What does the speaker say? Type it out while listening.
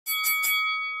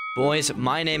Boys,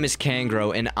 my name is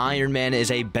Kangro, and Iron Man is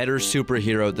a better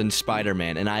superhero than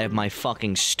Spider-Man, and I have my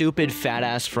fucking stupid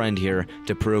fat-ass friend here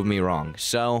to prove me wrong.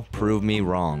 So, prove me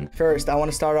wrong. First, I want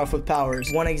to start off with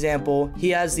powers. One example,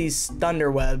 he has these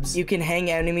thunder webs. You can hang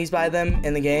enemies by them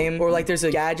in the game, or like there's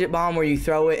a gadget bomb where you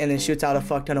throw it and it shoots out a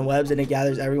fuck ton of webs and it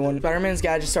gathers everyone. Spider-Man's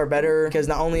gadgets are better because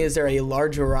not only is there a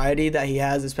large variety that he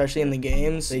has, especially in the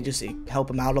games, they just help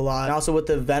him out a lot. And also with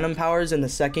the Venom powers in the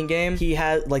second game, he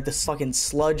has like this fucking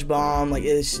sludge bomb. Like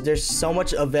there's so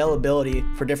much availability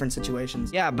for different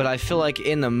situations. Yeah, but I feel like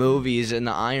in the movies, in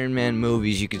the Iron Man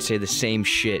movies, you could say the same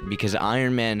shit because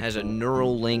Iron Man has a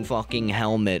Neuralink fucking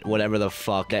helmet, whatever the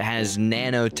fuck, that has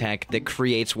nanotech that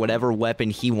creates whatever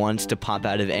weapon he wants to pop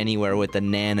out of anywhere with the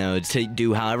nanodes to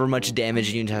do however much damage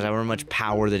he has, however much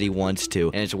power that he wants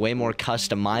to. And it's way more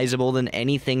customizable than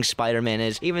anything Spider-Man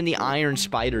is. Even the Iron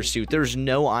Spider suit, there's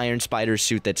no Iron Spider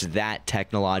suit that's that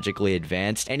technologically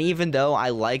advanced. And even though I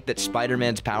like that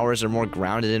Spider-Man's powers are more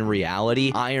grounded in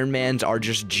reality, Iron Man's are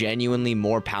just genuinely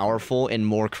more powerful and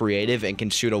more creative and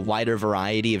can suit a wider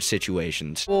variety of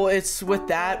situations. Well, it's with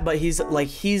that, but he's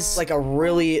like a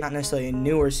really, not necessarily a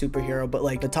newer superhero, but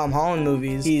like the Tom Holland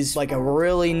movies, he's like a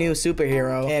really new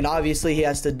superhero, and obviously he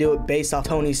has to do it based off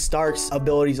Tony Stark's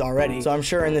abilities already. So I'm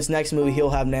sure in this next movie he'll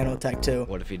have nanotech too.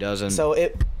 What if he doesn't? So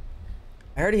I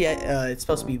heard it's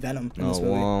supposed to be Venom in this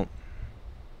movie. Won't.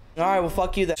 Alright, well,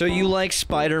 fuck you then. So you like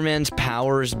Spider-Man's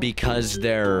powers because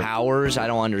they're powers? I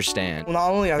don't understand. Well,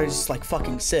 not only are they just like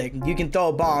fucking sick, you can throw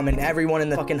a bomb and everyone in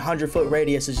the fucking 100-foot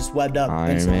radius is just webbed up.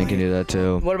 Iron Man can do that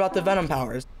too. What about the Venom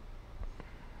powers?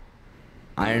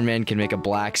 Iron Man can make a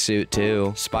black suit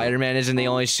too. Spider-Man isn't the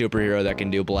only superhero that can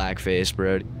do blackface,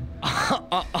 bro.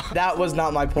 That was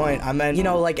not my point. I meant, you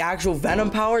know, like actual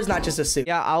Venom powers, not just a suit.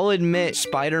 Yeah, I'll admit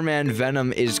Spider-Man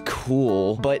Venom is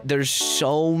cool, but there's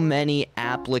so many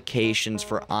applications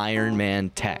for Iron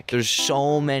Man tech. There's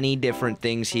so many different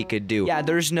things he could do. Yeah,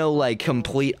 there's no like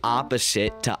complete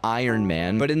opposite to Iron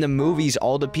Man, but in the movies,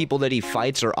 all the people that he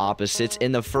fights are opposites.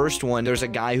 In the first one, there's a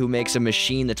guy who makes a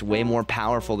machine that's way more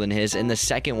powerful than his. In the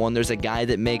second one, there's a guy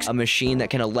that makes a machine that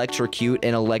can electrocute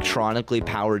an electronically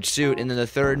powered suit. And in the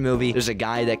third movie, there's a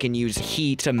guy that can use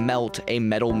heat to melt a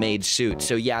metal-made suit.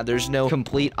 So yeah, there's no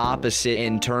complete opposite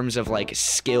in terms of like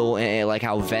skill and like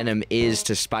how Venom is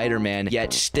to Spider-Man,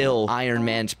 yet still Iron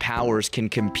Man's powers can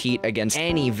compete against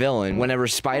any villain, whenever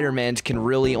Spider-Man's can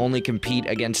really only compete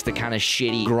against the kind of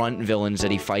shitty grunt villains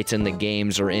that he fights in the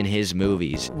games or in his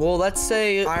movies. Well, let's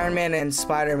say Iron Man and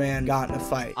Spider-Man got in a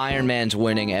fight. Iron Man's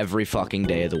winning every fucking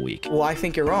day of the week. Well, I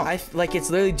think you're wrong. Like it's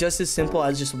literally just as simple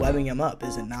as just webbing him up,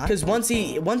 is it not? Because once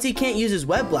he can't use his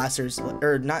web blasters,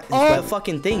 or not his web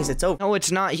fucking things, it's over. No,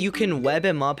 it's not. You can web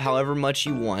him up however much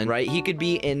you want, right? He could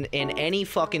be in any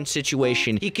fucking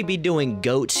situation. He could be doing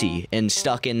goatsy and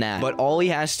stuck in that. But all he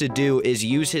has to do is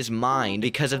use his mind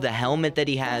because of the helmet that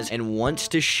he has and wants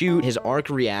to shoot his arc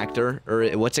reactor, or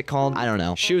what's it called? I don't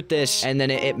know. Shoot this, and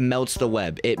then it melts the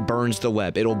web. It burns the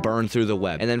web. It'll burn through the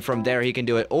web. And then from there, he can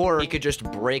do it. Or he could just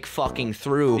break fucking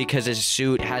through because his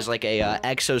suit has like a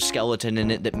exoskeleton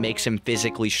in it that makes him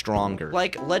physically stronger.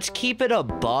 Like, let's keep it a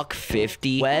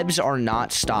 $150. Webs are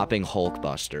not stopping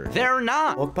Hulkbuster. They're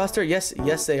not. Hulkbuster,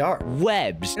 yes they are.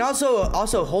 Webs. And also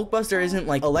Hulkbuster isn't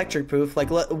like electric proof. Like,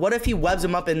 what if he webs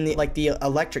him up in the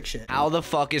electric shit? How the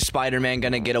fuck is Spider-Man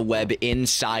gonna get a web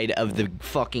inside of the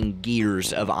fucking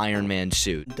gears of Iron Man's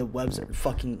suit? The webs are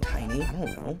fucking tiny. I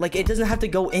don't know. Like, it doesn't have to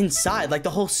go inside. Like, the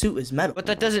whole suit is metal. But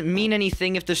that doesn't mean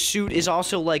anything if the suit is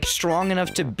also like strong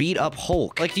enough to beat up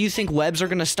Hulk. Like, do you think webs are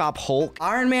gonna stop Hulk?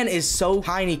 Iron Man is so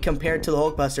tiny compared to the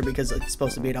Hulkbuster because it's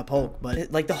supposed to beat up Hulk,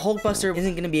 but like the Hulkbuster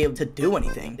isn't going to be able to do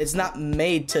anything. It's not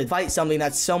made to fight something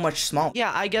that's so much smaller.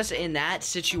 Yeah, I guess in that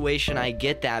situation I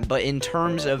get that, but in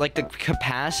terms of like the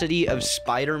capacity of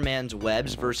Spider-Man's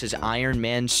webs versus Iron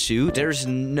Man's suit, there's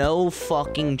no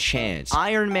fucking chance.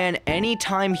 Iron Man,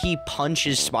 anytime he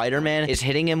punches Spider-Man, is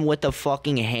hitting him with a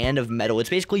fucking hand of metal. It's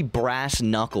basically brass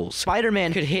knuckles.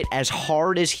 Spider-Man could hit as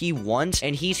hard as he wants,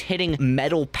 and he's hitting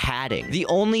metal padding. The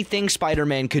only thing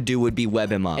Spider-Man could do would be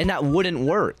web him up, and that wouldn't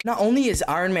work. Not only is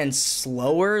Iron Man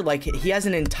slower, like he has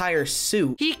an entire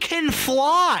suit. He can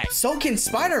fly! So can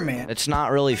Spider-Man. It's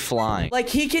not really flying. Like,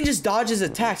 he can just dodge his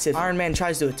attacks if Iron Man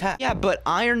tries to attack. Yeah, but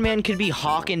Iron Man could be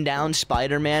hawking down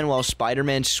Spider-Man while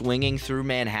Spider-Man's swinging through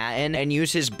Manhattan and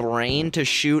use his brain to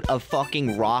shoot a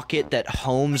fucking rocket that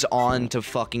homes on to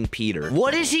fucking Peter.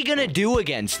 What is he gonna do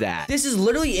against that? This is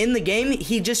literally in the game.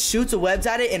 He just shoots the webs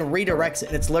at it and redirects it,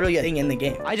 and it's literally a thing in the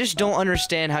game. I just don't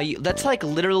understand how you... That's like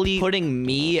literally putting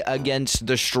me against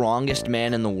the strongest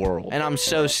man in the world. And I'm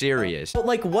so serious. But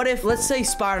like, what if, let's say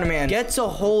Spider-Man gets a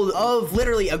hold of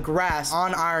literally a grass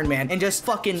on Iron Man and just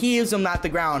fucking heaves them at the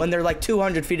ground when they're like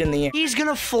 200 feet in the air. He's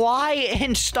gonna fly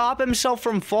and stop himself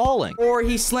from falling. Or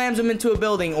he slams them into a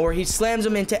building, or he slams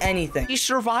them into anything. He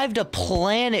survived a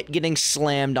planet getting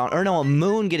slammed on, or no, a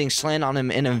moon getting slammed on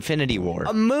him in Infinity War.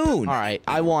 A moon! Alright,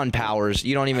 I won powers.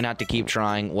 You don't even have to keep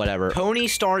trying, whatever. Tony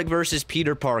Stark versus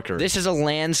Peter Parker. This is a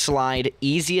landslide,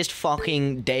 easiest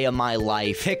fucking day of my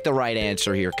life. Pick the right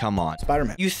answer here, come on.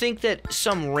 Spider-Man. You think that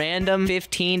some random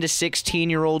 15 to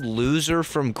 16-year-old loser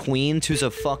from Queens who's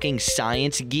a fucking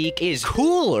science geek is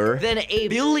cooler than a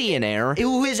billionaire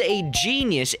who is a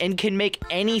genius and can make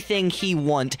anything he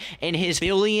wants in his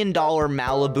billion-dollar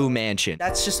Malibu mansion?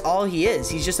 That's just all he is.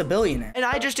 He's just a billionaire. And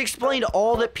I just explained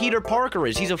all that Peter Parker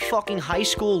is. He's a fucking high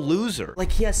school loser.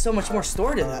 Like, he has so much more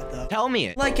story to that, though. Tell me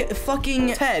it. Like,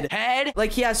 fucking Ted. Ted?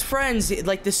 Like, he has friends,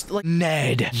 like this, like...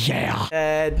 Ned. Yeah.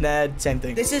 Ned, same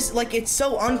thing. This is, like, it's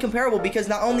so uncomparable because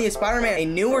not only is Spider-Man a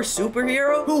newer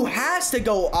superhero who has to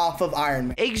go off of Iron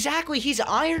Man. Exactly. He's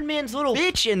Iron Man's little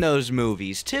bitch in those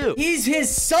movies, too. He's his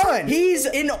son. He's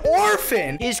an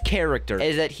orphan. His character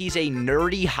is that he's a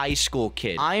nerdy high school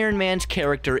kid. Iron Man's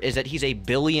character is that he's a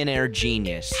billionaire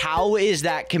genius. How is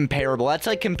that comparable? That's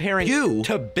like comparing you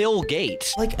to Bill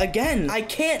Gates. Like, again, I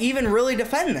can't even really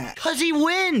defend that. Because he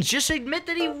wins. Just admit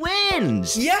that he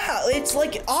wins. Yeah, it's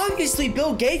like, obviously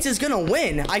Bill Gates is gonna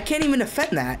win. I can't even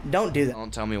defend that. Don't do that.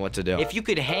 Don't tell me what to do. If you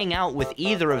could hang out with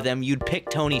either of them, you'd pick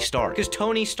Tony Stark. Because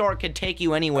Tony Stark could take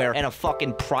you anywhere in a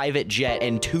fucking private jet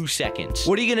in 2 seconds.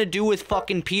 What are you gonna do with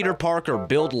fucking Peter Parker?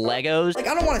 Build Legos? Like,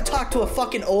 I don't want to talk to a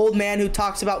fucking old man who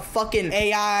talks about fucking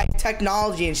AI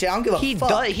technology and shit. I don't give a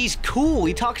fuck. He's cool.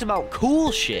 He talks about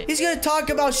cool shit. He's gonna talk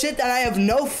about shit that I have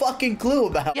no fucking clue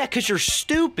about. Yeah, because you're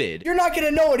stupid. You're not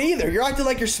gonna know it either. You're acting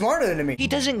like you're smarter than me. He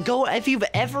doesn't go, if you've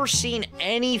ever seen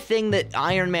anything that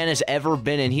Iron Man has ever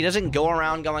been in, he doesn't go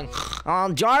around going,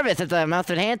 oh, Jarvis, it's a mouth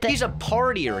and hand thing. He's a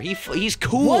partier. He's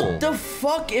cool. What the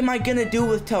fuck am I gonna do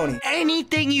with Tony?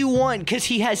 Anything you want, because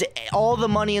he has all the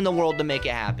money in the world to make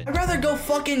it happen. I'd rather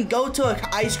go to an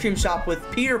ice cream shop with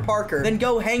Peter Parker than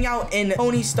go hang out in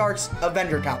Tony Stark's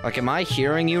Avenger Tower. Like, am I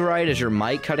hearing you right? Is your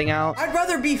mic cutting out? I'd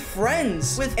rather be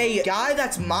friends with a guy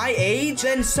that's my age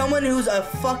than someone who's a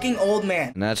fucking old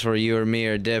man. And that's where you or me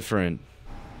are different.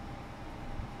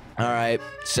 Alright,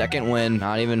 second win.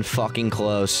 Not even fucking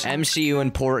close. MCU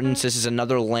importance. This is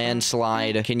another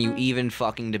landslide. Can you even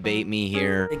fucking debate me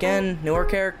here? Again, newer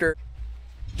character.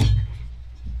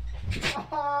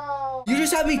 You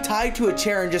just have me tied to a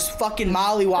chair and just fucking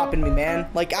mollywopping me, man.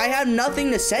 Like, I have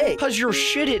nothing to say. Because you're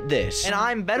shit at this, and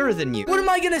I'm better than you. What am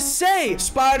I gonna say?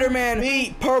 Spider-Man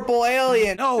beat purple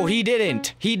alien. No, he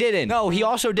didn't. He didn't. No, he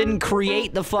also didn't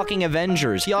create the fucking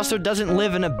Avengers. He also doesn't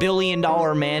live in a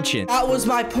billion-dollar mansion. That was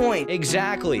my point.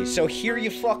 Exactly. So here you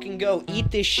fucking go.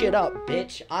 Eat this shit up,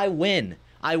 bitch. I win.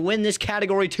 I win this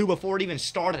category too before it even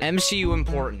started. MCU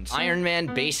importance. Iron Man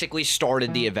basically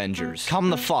started the Avengers.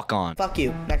 Come the fuck on. Fuck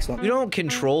you. Next one. You don't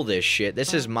control this shit.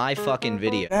 This is my fucking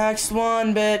video. Next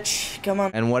one, bitch. Come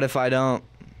on. And what if I don't?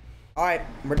 Alright,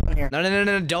 we're done here.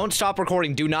 No. Don't stop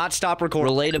recording. Do not stop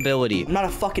recording. Relatability. I'm not a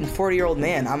fucking 40-year-old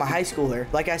man. I'm a high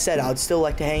schooler. Like I said, I would still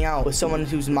like to hang out with someone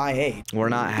who's my age. We're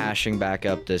not hashing back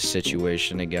up this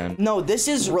situation again. No, this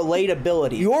is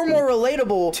relatability. You're more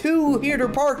relatable to Peter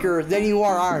Parker than you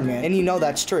are Iron Man, and you know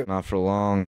that's true. Not for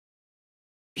long.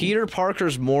 Peter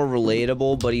Parker's more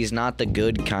relatable, but he's not the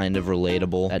good kind of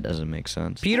relatable. That doesn't make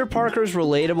sense. Peter Parker's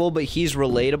relatable, but he's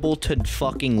relatable to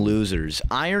fucking losers.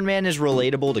 Iron Man is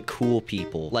relatable to cool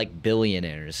people, like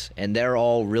billionaires, and they're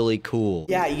all really cool.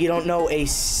 Yeah, you don't know a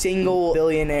single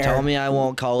billionaire. Tell me I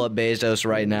won't call up Bezos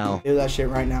right now. Do that shit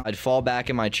right now. I'd fall back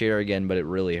in my chair again, but it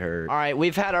really hurt. All right,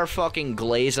 we've had our fucking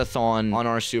glaze-a-thon on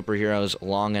our superheroes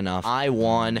long enough. I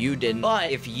won, you didn't.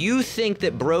 But if you think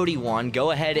that Brody won,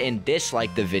 go ahead and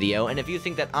dislike the video, and if you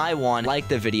think that I won, like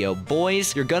the video.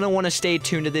 Boys, you're gonna want to stay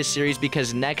tuned to this series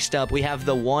because next up we have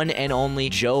the one and only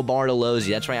Joe Bartolozzi.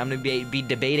 That's right, I'm gonna be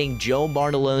debating Joe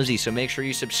Bartolozzi, so make sure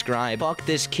you subscribe. Fuck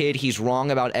this kid, he's wrong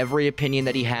about every opinion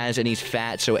that he has, and he's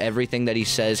fat, so everything that he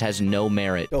says has no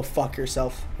merit. Go fuck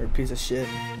yourself, you're a piece of shit.